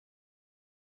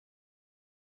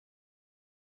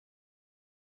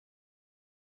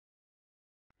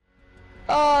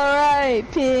Alright,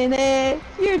 Pinhead,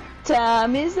 your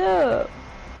time is up.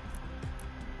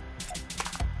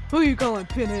 Who you calling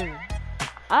Pinhead?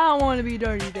 I don't want to be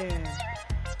Dirty Dan.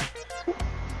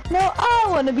 No, I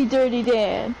want to be Dirty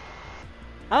Dan.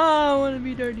 I want to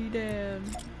be Dirty Dan.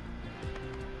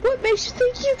 What makes you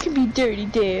think you can be Dirty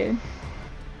Dan?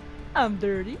 I'm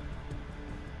dirty.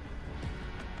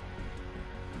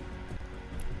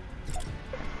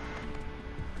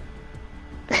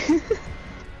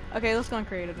 Okay, let's go on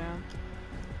creative now.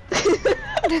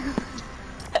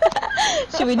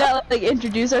 Should we not like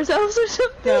introduce ourselves or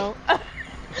something? No.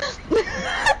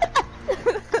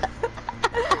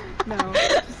 No.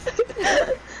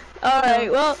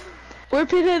 Alright, well, we're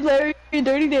Pinhead, Larry, and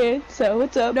Dirty Dan, so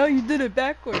what's up? No, you did it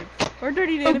backwards. We're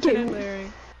Dirty Dan and Pinhead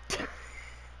Larry.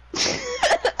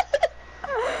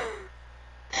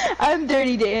 I'm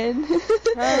Dirty Dan.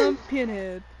 I'm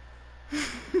Pinhead.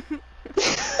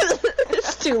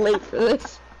 It's too late for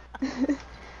this.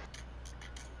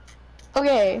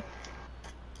 Okay.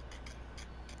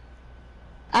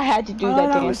 I had to do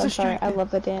that dance, I'm sorry, I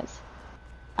love that dance.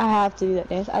 I have to do that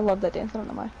dance, I love that dance, I don't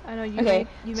know why. I know you okay,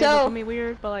 you may look at me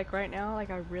weird, but like right now, like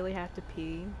I really have to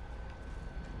pee.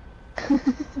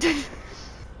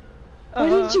 Why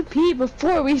didn't you pee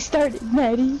before we started,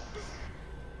 Maddie?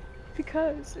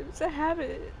 Because it was a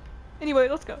habit. Anyway,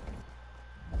 let's go.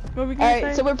 What are we gonna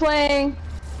Alright, say? so we're playing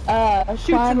Chutes and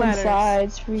climb and ladders.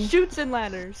 slides. Chutes and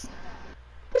ladders.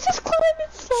 This is climb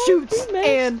and slides. Chutes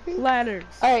and ladders.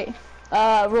 Alright,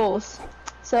 rules.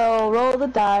 So roll the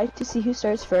die to see who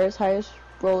starts first. Highest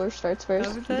roller starts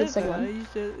first. You get the second one.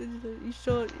 You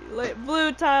should like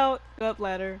blue tile go up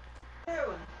ladder.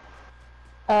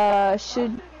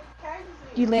 Should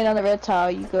you land on the red tile,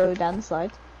 you go down the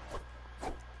slide.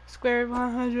 Square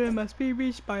 100 must be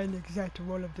reached by an exact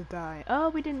roll of the die. Oh,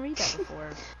 we didn't read that before.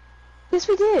 Yes,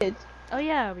 we did. Oh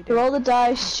yeah, we did. Roll the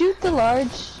die, shoot the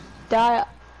large die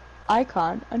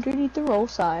icon underneath the roll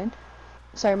sign.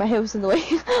 Sorry, my head was in the way.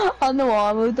 On the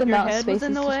wall, move the mouse spaces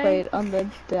displayed on the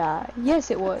die. Yes,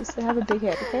 it was. I have a big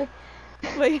head, okay?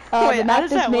 Wait, the map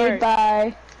is made work?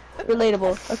 by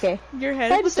Relatable. Okay. Your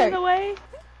head was in the way?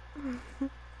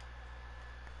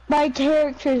 My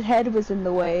character's head was in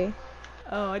the way.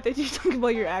 Oh, I thought you were talking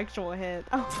about your actual head.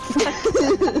 Oh.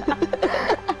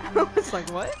 I was like,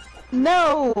 what?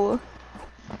 No!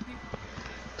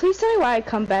 Please tell me why I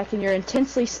come back and you're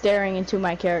intensely staring into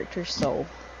my character's soul.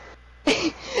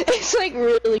 It's like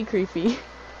really creepy.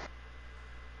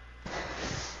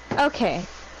 Okay.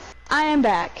 I am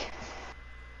back.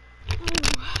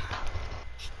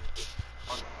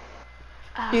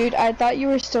 Dude, I thought you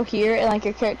were still here and like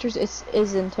your character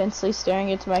is intensely staring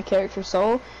into my character's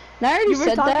soul. And I already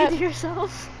said that. You were talking to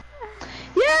yourself?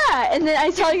 Yeah, and then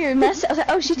I saw your message. I was like,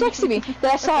 oh, she texted me.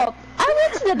 Then I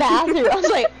went to the bathroom. I was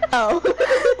like, oh.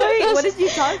 Wait, what did you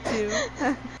talk to?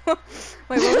 Wait,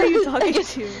 what were you talking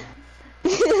to?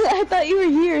 I thought you were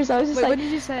here, so I was just Wait, like, what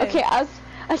did you say? Okay, I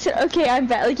said, okay, I'm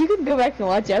back. Like, you can go back and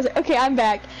watch it. I was like, okay, I'm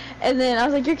back. And then I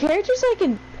was like, your character's like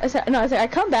I was like, I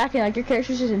come back and like your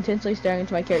character's just intensely staring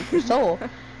into my character's soul.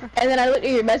 And then I looked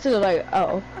at your message and I'm like,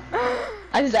 oh.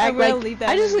 I just act like, leave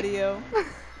that in the video.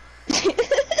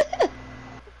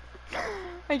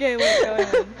 Okay, wait, go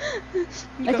ahead.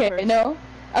 You okay, go first. no.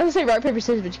 I was gonna say rock, paper,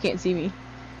 scissors, but you can't see me.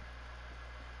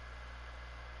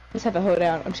 Just have to hold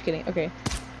down. I'm just kidding. Okay.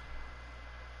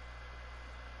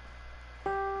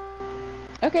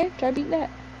 Okay, try beating that.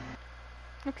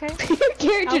 Okay. Your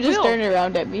character just turned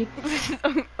around at me.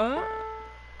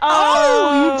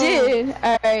 Oh, you did.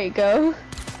 Alright, go.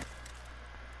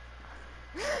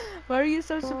 Why are you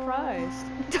so surprised?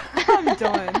 I'm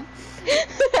done.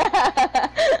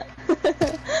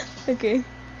 Okay.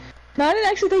 No, I didn't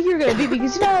actually think you were gonna beat me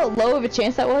because you know how low of a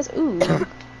chance that was? Ooh.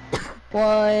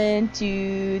 1,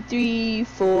 2, 3,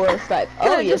 4, 5.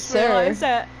 Oh, yes, sir. I just realized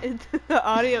that the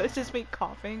audio is just me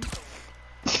coughing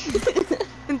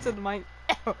into the mic.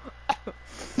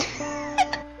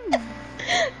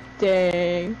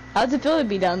 Dang. How's it feel to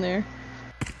be down there?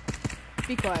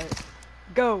 Be quiet.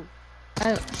 Go.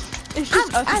 It's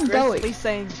just us aggressively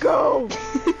saying go.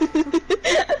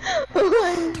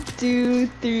 1, 2,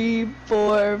 3,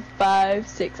 4, 5,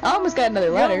 6. I almost got another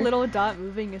ladder. Your little dot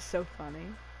moving is so funny.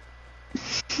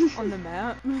 On the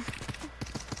map.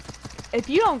 If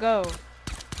you don't go.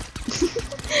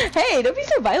 Hey, don't be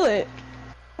so violent.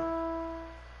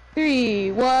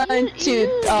 3, 1,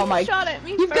 2. Oh my. Shot at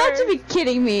me You've first. got to be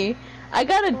kidding me. I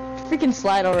got a freaking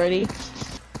slide already.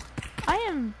 I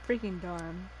am freaking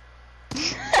done.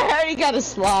 I already got a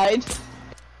slide.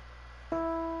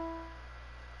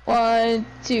 1,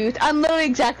 2. I'm literally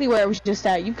exactly where I was just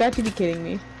at. You've got to be kidding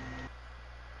me.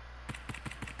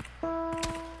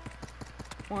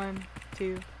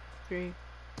 2, 3.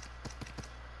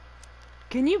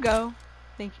 Can you go?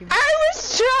 Thank you. I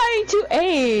was trying to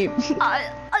aim.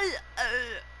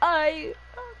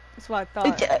 That's what I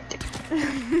thought.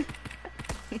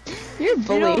 You're a You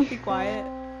bully. don't be quiet.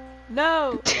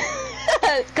 No.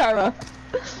 It's karma.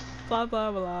 Blah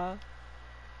blah blah.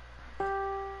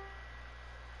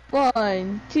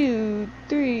 1, 2,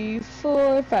 3,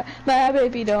 4, 5. My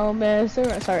baby don't mess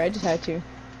around. Sorry, I just had to.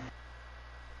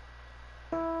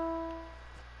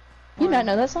 You not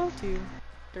know that song? 2,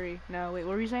 3. No, wait.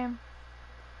 What were you saying?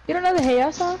 You don't know the Hey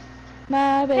Ya song?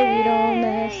 My baby don't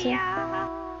mess around.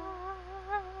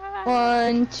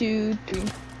 1, 2, 3.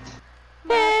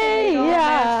 Hey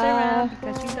ya.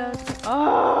 Because she does.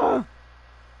 Oh.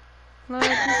 Let me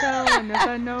show and if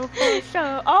I know for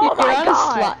sure. Oh You're my on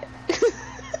god. a slide.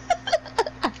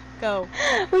 Go.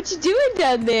 What you doing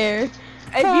down there?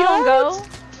 If you don't go,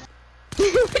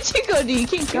 what you gonna do? You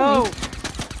can't kill go. me.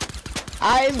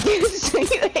 I'm gonna say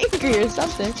you angry or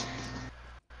something.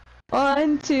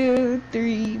 1, 2,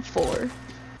 3, 4.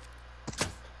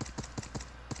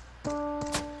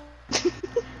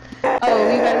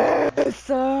 Oh, you guys.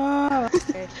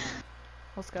 Okay.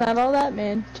 Let's go. Not all that,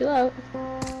 man. Chill out.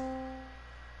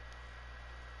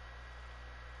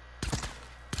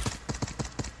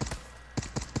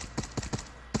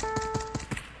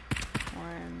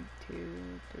 1,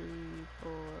 2, 3,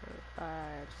 4,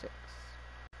 5, 6.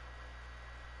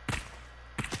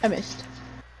 I missed.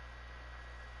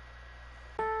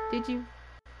 Did you?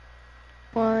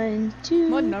 1, 2,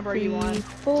 What number are 3, you on?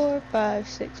 4, 5,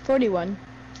 6. 41.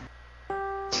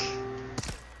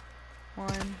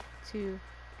 1, 2,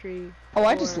 3. Oh,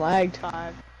 I just 4, lagged.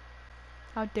 5.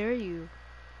 How dare you?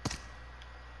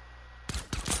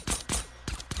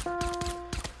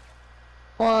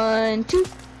 One, 2,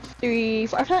 3,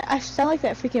 4. I sound like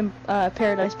that freaking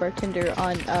Paradise Bartender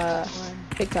on 1,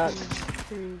 TikTok. 2,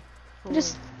 3, 4.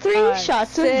 Just 3 5,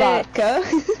 shots 6. of vodka.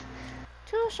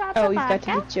 2 shots Oh, of you've got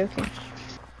vodka. to be joking.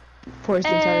 Pours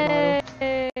the entire bottle.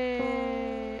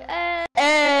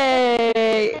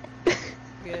 Hey!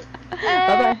 Good. Bye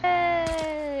bye.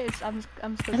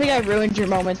 I'm still I think I glad. ruined your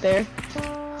moment there.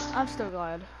 I'm still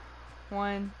glad.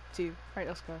 1, 2. Alright,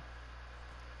 let's go.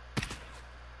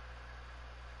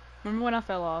 Remember when I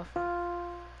fell off?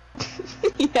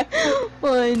 Yeah.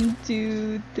 1,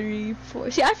 2, 3,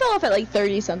 4. See, I fell off at like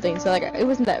 30 something, so like it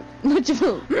wasn't that much of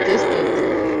a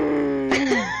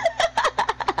distance.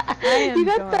 You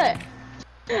got done.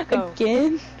 that Go.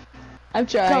 again? I'm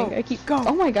trying. Go. I keep. Go.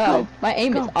 Oh my god, Go. my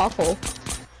aim is Go. awful.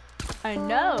 I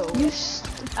know. What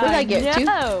did I get? 2?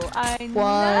 I 1, 2.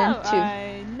 know.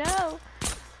 I know.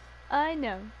 I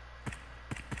know.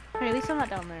 Hey, at least I'm not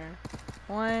down there.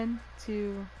 1,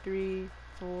 2, 3,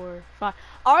 4, 5.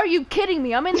 Are you kidding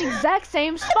me? I'm in the exact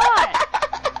same spot.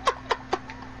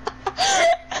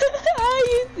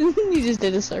 You just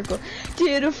did a circle.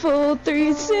 Did a full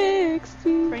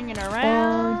 360. Bring it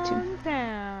around 1, 2.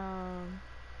 town.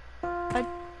 Okay, I was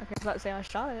about to say I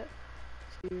shot it.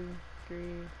 2, 3,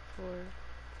 4.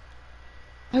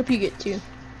 I hope you get 2.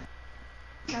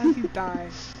 I hope you die.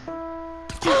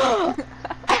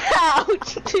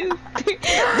 Ouch! 2, 3.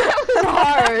 That was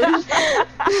harsh.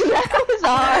 That was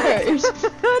harsh.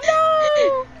 No!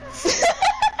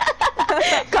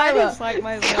 Karma. I just like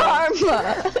my leg.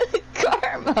 Karma.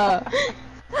 Karma.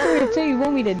 I'm gonna tell you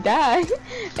want me to die.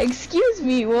 Excuse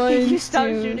me. 1, Can you stop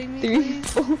 2, shooting me, 3,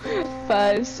 please? 4,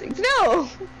 5, 6. No.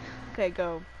 Okay,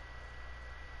 go.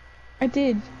 I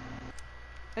did.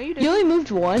 No, you You only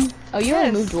moved 1? Oh, you only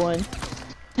Yes. moved 1.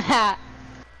 Ha!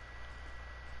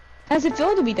 How's it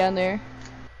feel to be down there?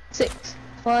 6.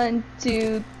 1,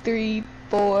 2, 3,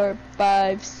 4,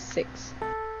 5, 6.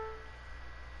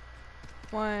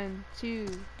 1, 2,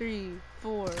 3,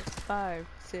 4, 5,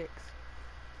 6.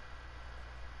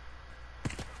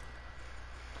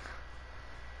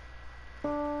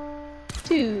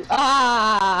 Two.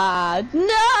 Ah!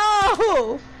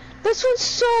 No! This one's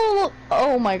so.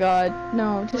 Oh my god.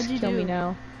 No, just What'd you kill me do?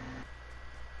 now.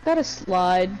 Gotta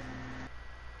slide.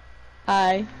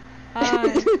 Hi. Hi.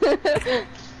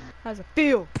 How's it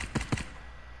feel?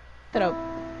 Shut up.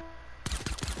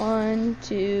 1,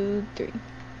 2, 3.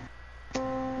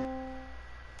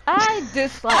 I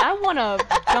dislike. I wanna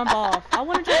jump off. I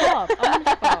wanna jump off. I wanna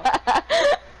jump off.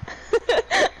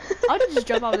 I'll just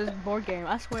jump off this board game.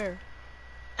 I swear.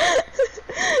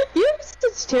 You have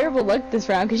such terrible luck this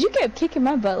round because you kept kicking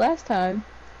my butt last time.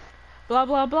 Blah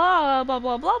blah blah blah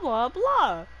blah blah blah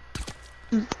blah.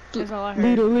 That's all I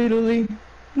heard. Little.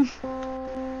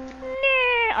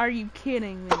 Nah, are you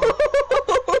kidding me?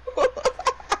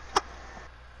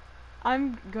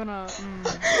 I'm gonna.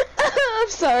 I'm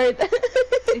sorry.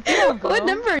 What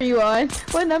number are you on?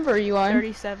 What number are you on?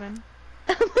 37.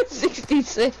 I'm on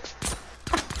 66.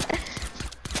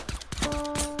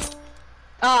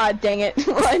 Ah, dang it.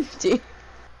 1, 2.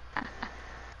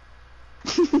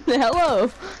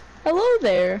 Hello. Hello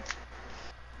there.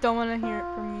 Don't want to hear it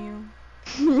from you.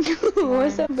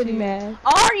 Was somebody mad?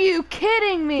 Are you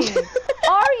kidding me?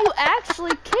 Are you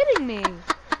actually kidding me?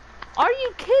 Are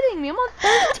you kidding me? I'm on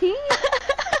 13.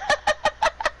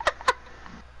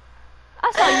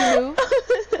 I saw you move.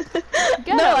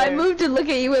 No, I moved to look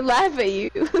at you and laugh at you.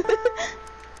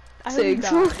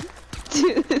 6, 1,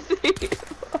 2, 3,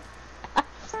 4, 5,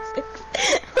 6.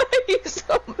 Why are you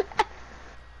so mad?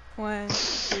 1, 2,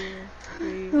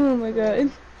 3. Oh my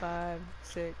god. 5,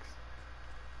 6.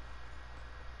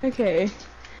 Okay.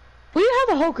 We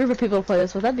have a whole group of people to play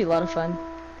this with. That'd be a lot of fun.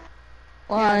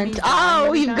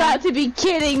 Oh, you've got to be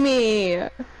kidding me!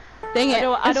 Dang it!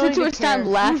 I spent too much time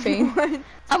laughing.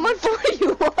 I'm on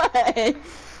 41.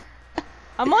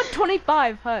 I'm on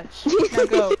 25. Hush. Now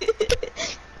go.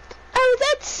 Oh,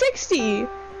 that's 60.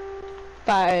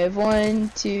 5,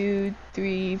 1, 2,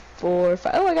 3, 4,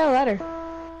 5. Oh, I got a ladder.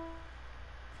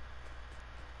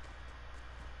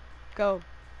 Go.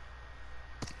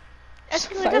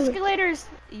 Escalators.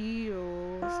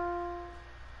 Eels.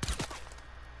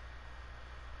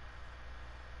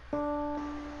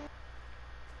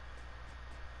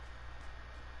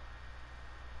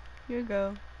 Here you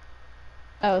go.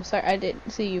 Oh, sorry, I didn't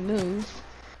see you move.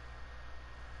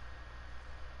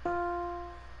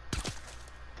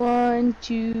 1,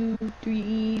 2,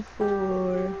 3,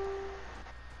 4.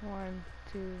 1,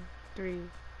 2, 3,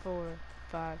 4,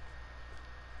 5.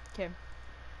 Okay.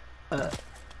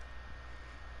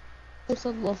 That's a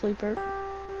lovely burp.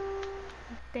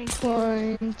 Thank you.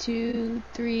 1, 2,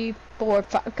 3, 4,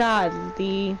 5. God,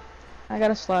 Lee. I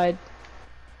gotta slide.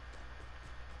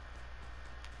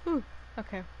 Ooh.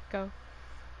 Okay, go.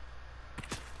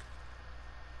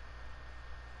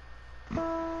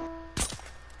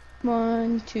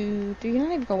 One, 2, 3. You're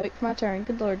not even gonna wait for my turn.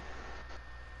 Good lord.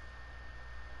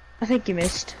 I think you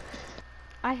missed.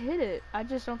 I hit it. I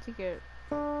just don't think it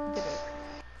did it.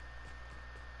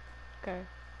 Okay.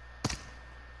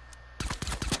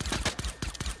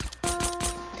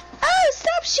 Oh,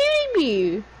 stop shooting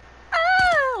me!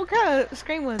 Ah! What kind of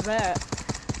scream was that?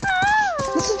 Ah!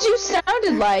 That's what you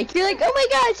sounded like. You're like, oh my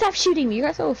god, stop shooting me. You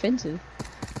got so offensive.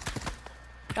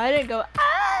 I didn't go,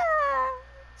 ah!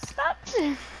 Stop!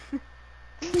 I'm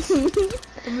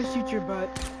gonna shoot your butt.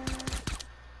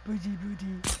 Booty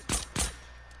booty.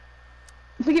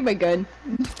 Look at my gun.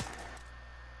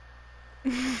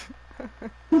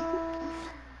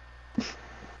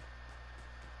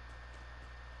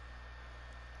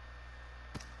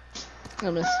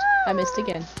 I missed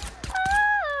again.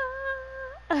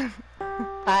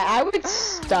 I would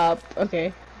stop.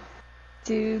 Okay.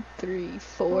 2, 3,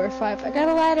 4, 5. I got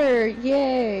a ladder.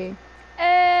 Yay.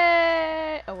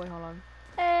 Hey! Oh wait, hold on.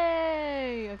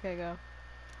 Hey! Okay, go.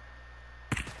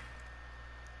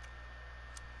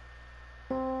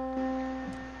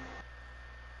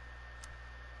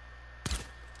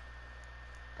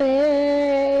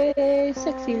 Hey,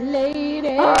 sexy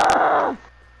lady. Ah!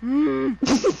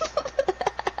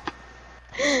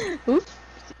 Oops.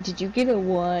 Did you get a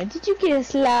 1? Did you get a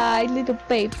slide, little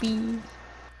baby?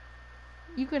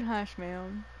 You can hush,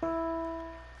 ma'am.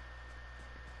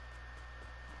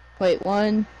 Wait,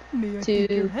 1,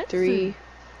 2, 3.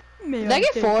 Did I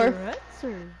get 4?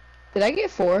 Did I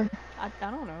get 4? I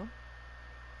don't know.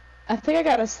 I think I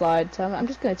got a slide, so I'm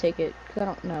just gonna take it, because I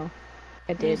don't know.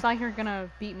 I did. It's like you're gonna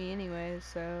beat me anyways,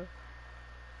 so.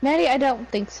 Maddie, I don't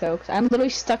think so, because I'm literally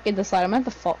stuck in the slide. I'm at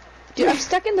the fault. Dude, I'm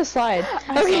stuck in the slide.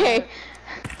 Okay.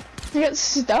 I got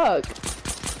stuck.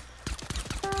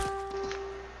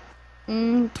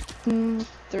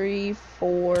 3,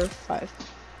 4, 5.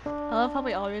 I love how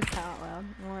we always count out loud.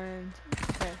 1,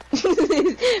 2,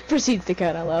 okay. Proceeds to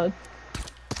count out loud.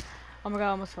 Oh my god, I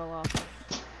almost fell off.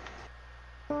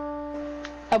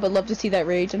 I would love to see that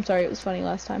rage. I'm sorry, it was funny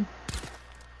last time.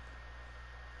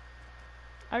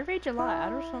 I rage a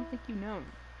lot. I just don't think you know.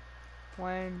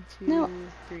 1, 2, No.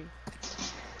 3.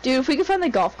 Dude, if we could find the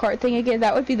golf cart thing again,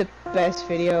 that would be the best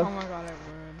video. Oh my god, I would.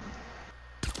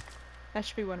 That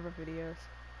should be one of our videos.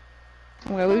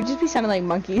 Oh my god, we would just be sounding like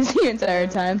monkeys the entire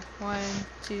time. 1,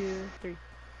 2, 3.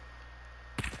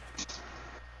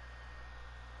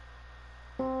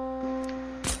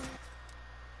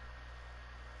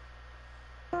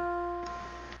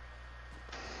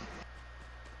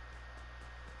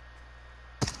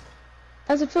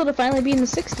 How's it feel to finally be in the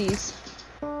 60s?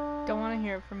 Don't want to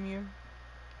hear it from you.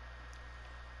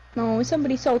 No,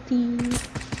 somebody salty.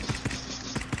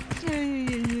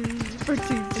 For 2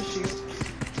 to shoot.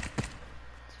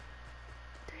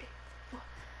 3, 4.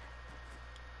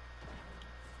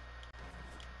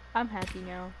 I'm happy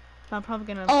now. I'm probably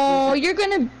gonna Oh, lose it. you're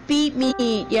gonna beat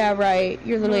me. Yeah, right.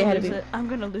 You're literally ahead of me. I'm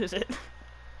gonna lose it.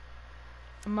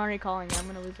 I'm already calling it. I'm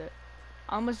gonna lose it.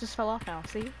 I almost just fell off now.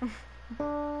 See?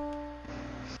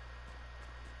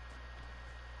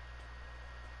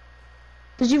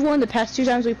 Because you've won the past 2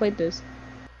 times we played this.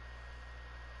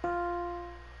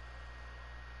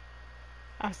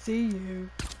 I see you.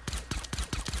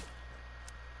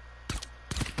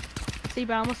 See,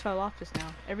 but I almost fell off just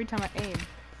now. Every time I aim.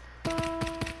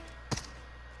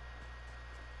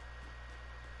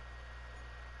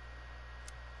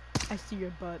 I see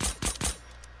your butt.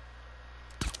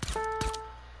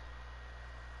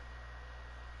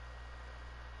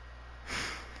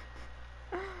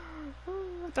 I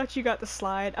thought you got the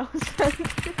slide. I was like,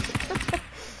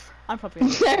 I'm probably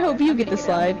gonna I hope you get the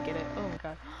slide. I'm gonna get it. Oh my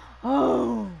god.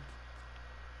 Oh!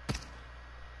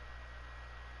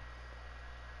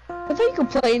 I think you can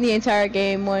play the entire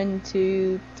game. 1,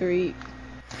 2, 3.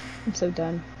 I'm so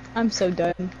done. I'm so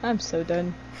done. I'm so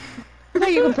done. I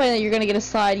thought you complain that you're gonna get a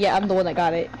slide. Yeah, I'm the one that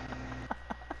got it.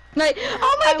 Like,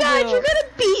 oh my god, you're gonna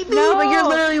beat me, No. but you're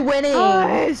literally winning.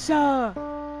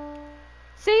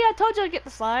 See, I told you I'd get the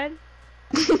slide.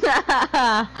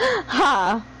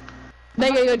 Ha! They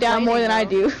gotta go down more than I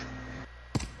do.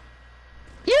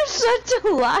 You're such a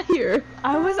liar.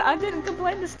 I didn't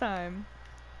complain this time.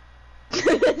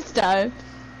 This time.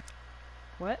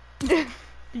 What? Did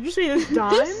you say this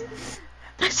time?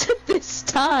 I said this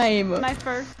time. My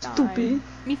first time. Stupid.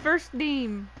 Me first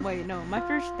team. Wait, no, my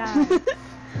first time.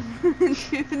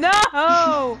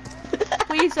 No!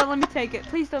 Please don't let me take it.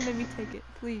 Please don't let me take it.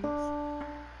 Please.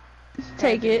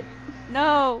 Take it.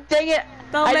 No. Dang it.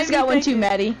 Don't I let just me got one take too, it.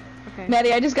 Maddie. Okay.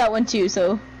 Maddie, I just got one too,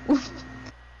 so.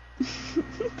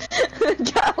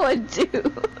 Got one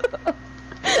too.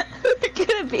 We're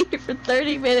gonna be here for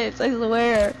 30 minutes, I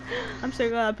swear. I'm so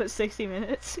glad I put 60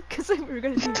 minutes, because we were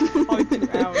gonna do probably 2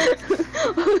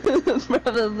 hours.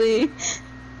 Probably.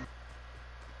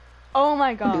 Oh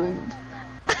my god.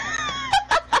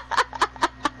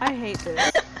 I hate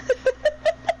this.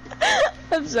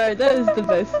 I'm sorry, that is the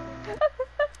best.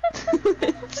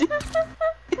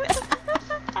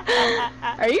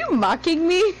 Are you mocking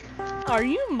me? Are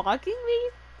you mocking me?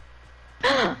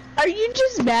 Are you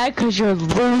just mad because you're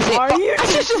losing? Are you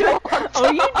just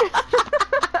are you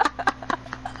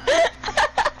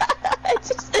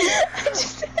just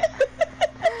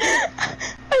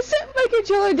I set my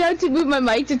controller down to move my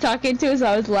mic to talk into it so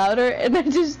I was louder, and I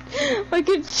just my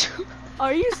controller.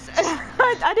 Are you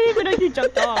I didn't even know you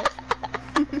jumped off.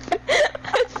 I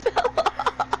fell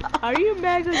off. Are you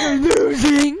mad because you're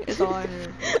losing? It's all I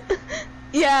heard.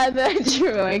 Yeah, that's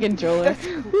true. My controller. That's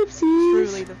Whoopsies.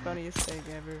 truly the funniest thing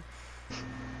ever.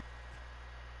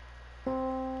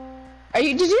 Are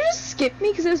you? Did you just skip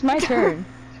me? Because it was my turn.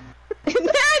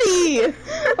 Maddie,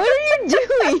 what are you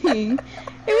doing?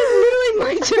 It was literally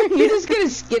my turn. You're just gonna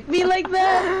skip me like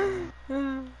that?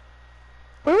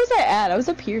 Where was I at? I was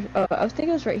up here. Oh, I think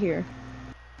I was right here.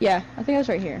 Yeah, I think I was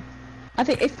right here. I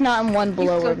think it's not in one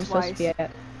below where I'm supposed to be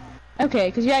at. Okay,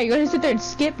 because yeah, you're gonna sit there and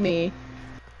skip me.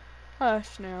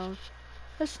 Hush now.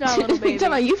 Hush now, little baby. You're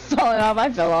talking about you falling off, I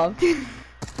fell off.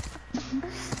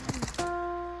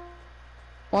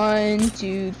 1,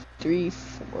 2, 3,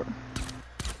 4.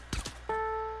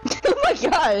 Oh my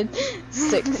god!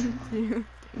 6.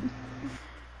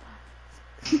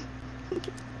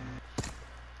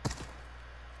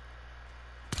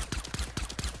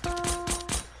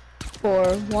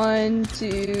 4. 1,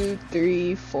 2,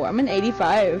 3, 4. I'm an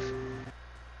 85.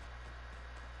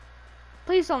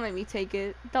 Please don't let me take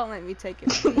it. Don't let me take it,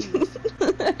 please.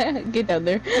 Get down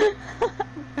there.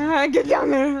 Get down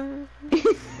there.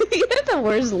 You had the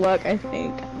worst luck, I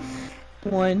think.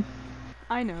 1.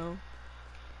 I know.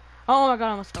 Oh my god,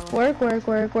 I almost fell off. Work.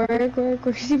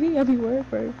 See me? I'll be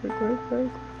work. 1,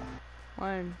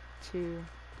 2,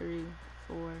 3,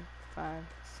 4, 5,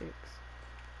 6.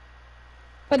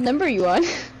 What number are you on?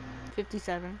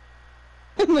 57.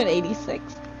 I'm at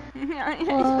 86.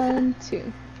 1,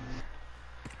 2.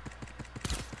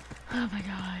 Oh my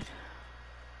god.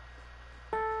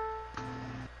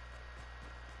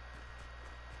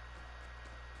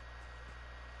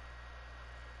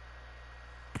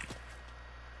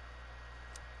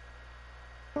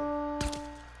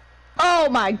 Oh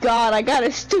my god, I got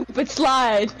a stupid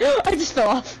slide. I just fell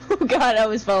off. Oh god, I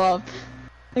almost fell off.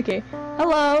 Okay.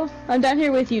 Hello. I'm down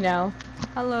here with you now.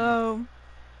 Hello.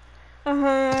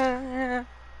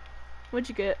 What'd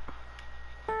you get?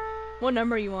 What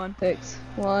number are you on? 6.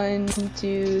 1,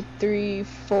 2, 3,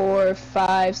 4,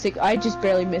 5, 6. I just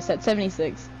barely missed that.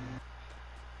 76.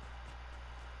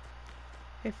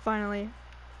 Okay, finally.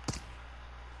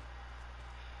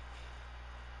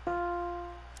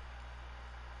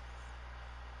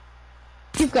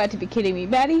 You've got to be kidding me,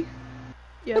 Maddie.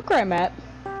 Yep. Look where I'm at.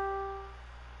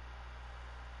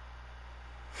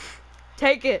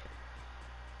 Take it.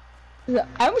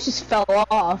 I almost just fell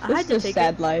off. I had This to is a take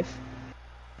sad it. life.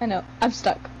 I know. I'm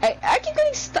stuck. I keep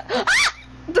getting stuck. Ah!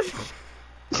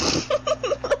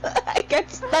 I got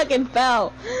stuck and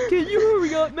fell. Can you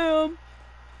hurry up, ma'am?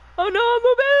 Oh no, I'm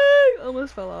moving!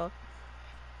 Almost fell off.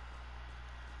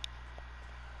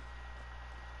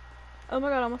 Oh my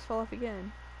god, I almost fell off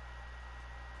again.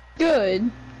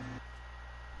 Good.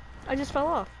 I just fell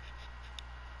off.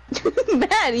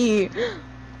 Maddie.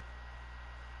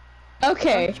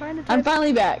 Okay, I'm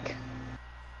finally back.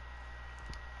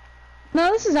 No,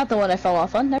 this is not the one I fell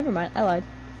off on. Never mind, I lied.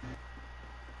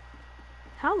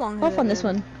 How long has Off it on this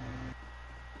been? one.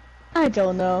 I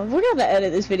don't know. We're gonna have to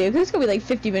edit this video because it's gonna be like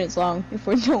 50 minutes long if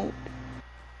we don't.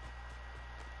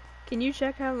 Can you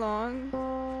check how long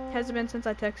has it been since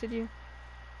I texted you?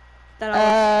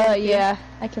 That Yeah,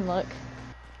 I can look.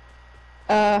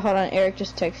 Hold on, Eric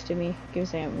just texted me. Give me a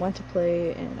second. Want to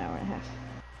play in an hour and a half.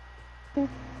 Yeah.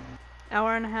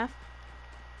 Hour and a half?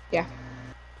 Yeah.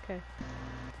 Okay.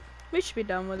 We should be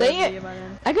done with that video by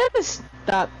then. I gotta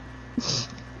stop.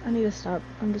 I need to stop.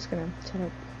 I'm just gonna turn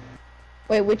up.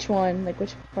 Wait, which one? Like,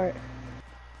 which part?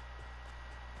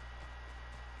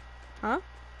 Huh?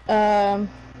 I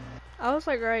was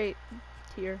like right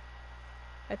here,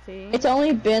 I think. It's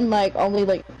only been like, oh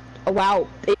wow.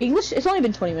 English, it's only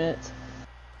been 20 minutes.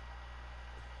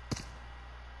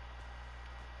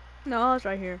 No, I was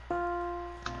right here.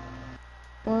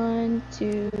 1,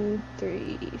 2,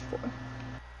 3, 4.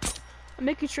 I'm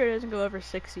making sure it doesn't go over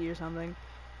 60 or something.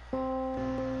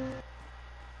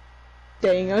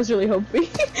 Dang, I was really hoping.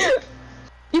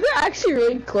 You got actually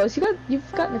really close.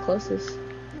 You've gotten the closest.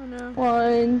 Oh no.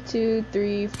 1, 2,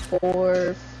 3,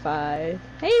 4, 5.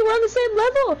 Hey, we're on the same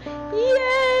level!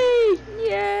 Yay!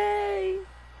 Yay!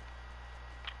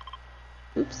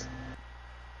 Oops.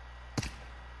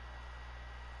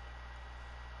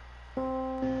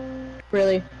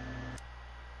 Really?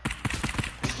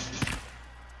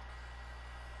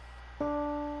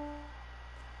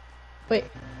 Wait,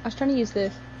 I was trying to use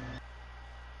this.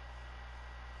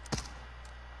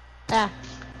 Ah.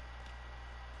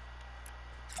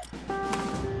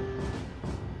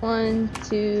 1,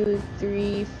 2,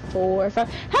 3, 4, 5.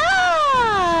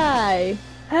 Hi!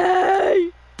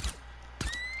 Hey!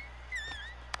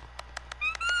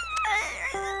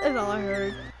 That's all I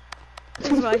heard.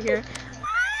 This is what I hear.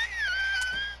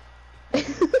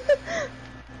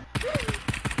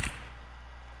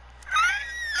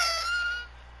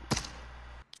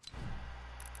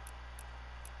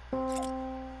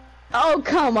 Oh,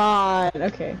 come on!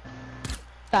 Okay.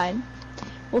 Fine.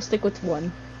 We'll stick with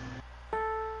 1.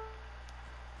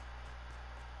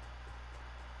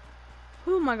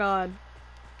 Oh my god.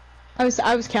 I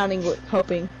was counting,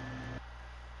 hoping.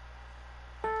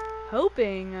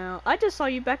 Hoping. I just saw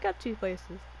you back up 2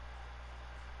 places.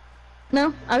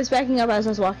 No, I was backing up as I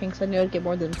was walking, so I knew I'd get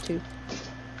more than 2.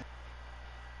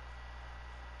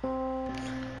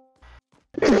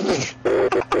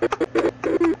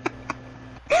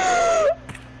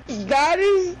 That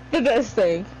is the best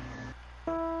thing.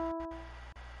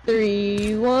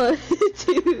 3, 1,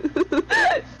 2,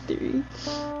 3.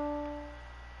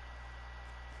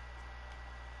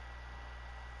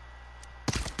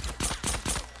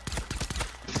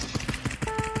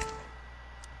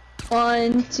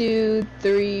 One, 2,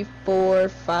 3, 4,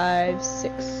 5,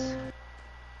 6.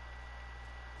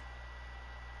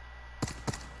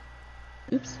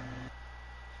 Oops.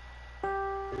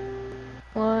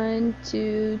 1,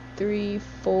 2, 3,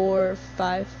 4,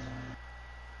 5.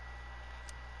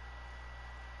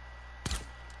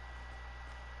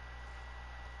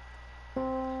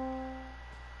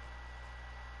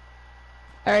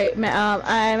 Alright,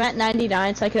 I'm at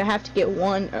 99, so I could have to get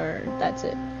 1, or that's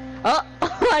it. Oh,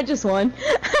 I just won.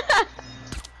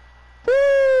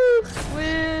 Woo!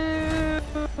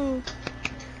 Woo!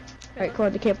 Alright, go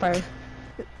on the campfire.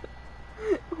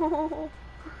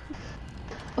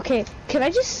 Okay, can I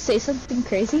just say something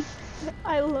crazy?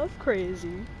 I love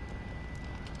crazy.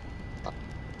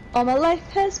 All my life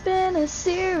has been a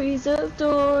series of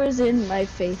doors in my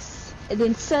face, and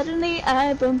then suddenly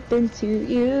I bump into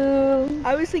you.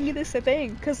 I was thinking the same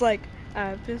thing, cause like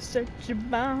I've been searching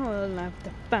my whole life to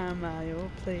find my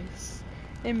old place,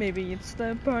 and maybe it's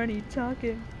the party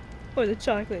talking or the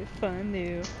chocolate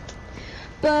fondue.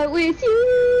 But with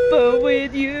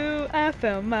you, I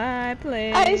found my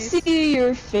place. I see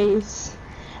your face,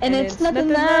 and it's nothing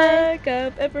like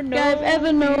I've ever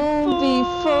known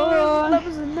before. Love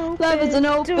is an open Love is an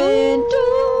open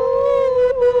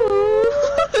door.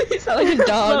 You sound like a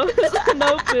dog. Love is an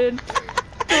open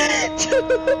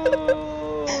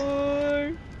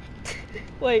door.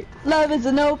 Wait. Love is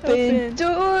an open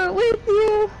door with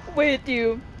you. With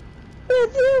you.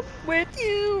 With you. With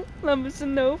you. Love is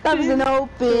an open Love is an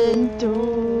open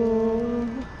door.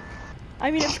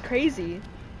 I mean, it's crazy.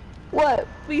 What?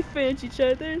 We finish each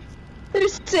other.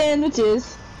 There's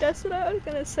sandwiches. That's what I was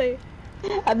gonna say.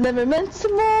 I've never met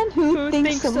someone who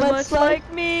thinks so much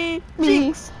like me. me.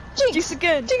 Jinx. Jinx. Jinx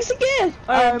again. Jinx again.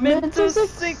 Our mental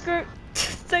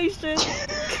synchronization.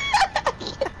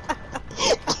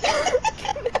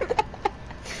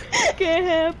 Can't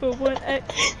have but one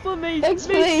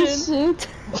explanation.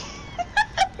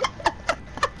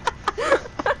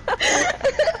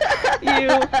 You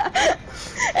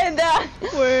and I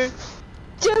were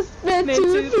just meant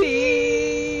to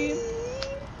be.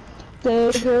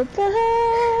 Say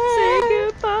goodbye. Say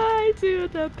goodbye to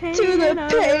the pain, to the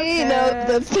pain of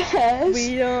the past.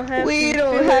 We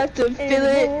don't have to feel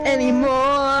it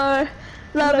anymore.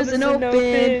 Love is an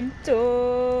open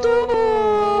door.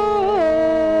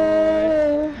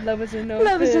 Love is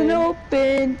an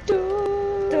open door.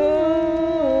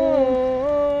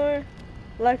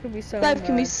 Life can be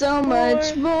so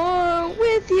much more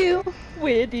with you.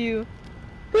 With you.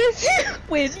 With you.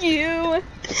 With you.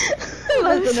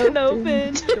 Love is an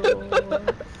open door.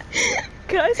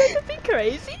 Can I say something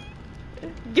crazy?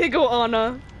 Giggle,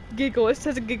 Anna. Giggle. It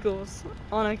says giggles.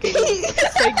 Anna giggles.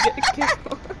 Say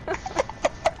giggle.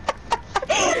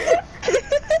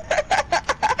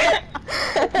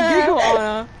 Giggle,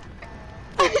 Anna.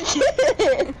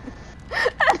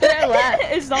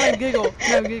 It's not a giggle.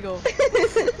 No, giggle.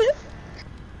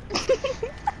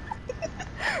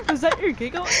 Was that your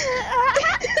giggle?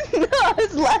 No, I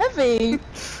was laughing.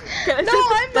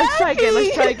 Let's try again.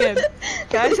 Let's try again.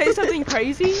 Can I say something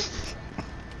crazy?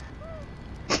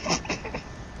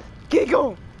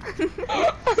 Giggle.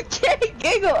 Okay,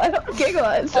 giggle. I don't giggle.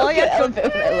 I'm so Oh, yeah, good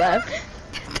when I laugh.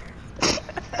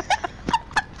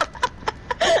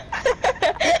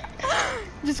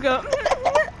 Just go.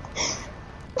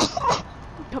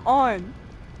 Come on.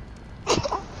 I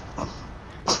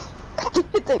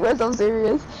can't take myself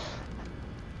serious.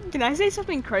 Can I say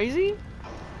something crazy?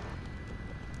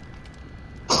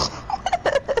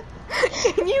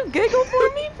 Can you giggle for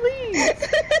me, please?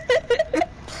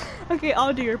 Okay,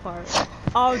 I'll do your part.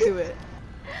 I'll do it.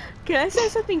 Can I say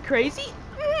something crazy?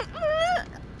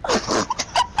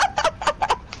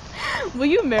 Will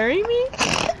you marry me?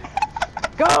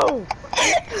 Go!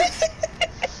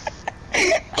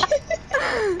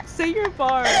 Say your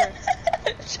part.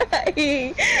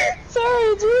 Trying. Sorry,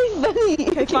 it's really funny.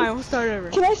 Okay, fine, we'll start over.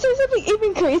 Can I say something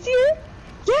even crazier?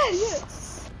 Yes!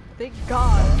 Yes! Thank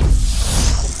God.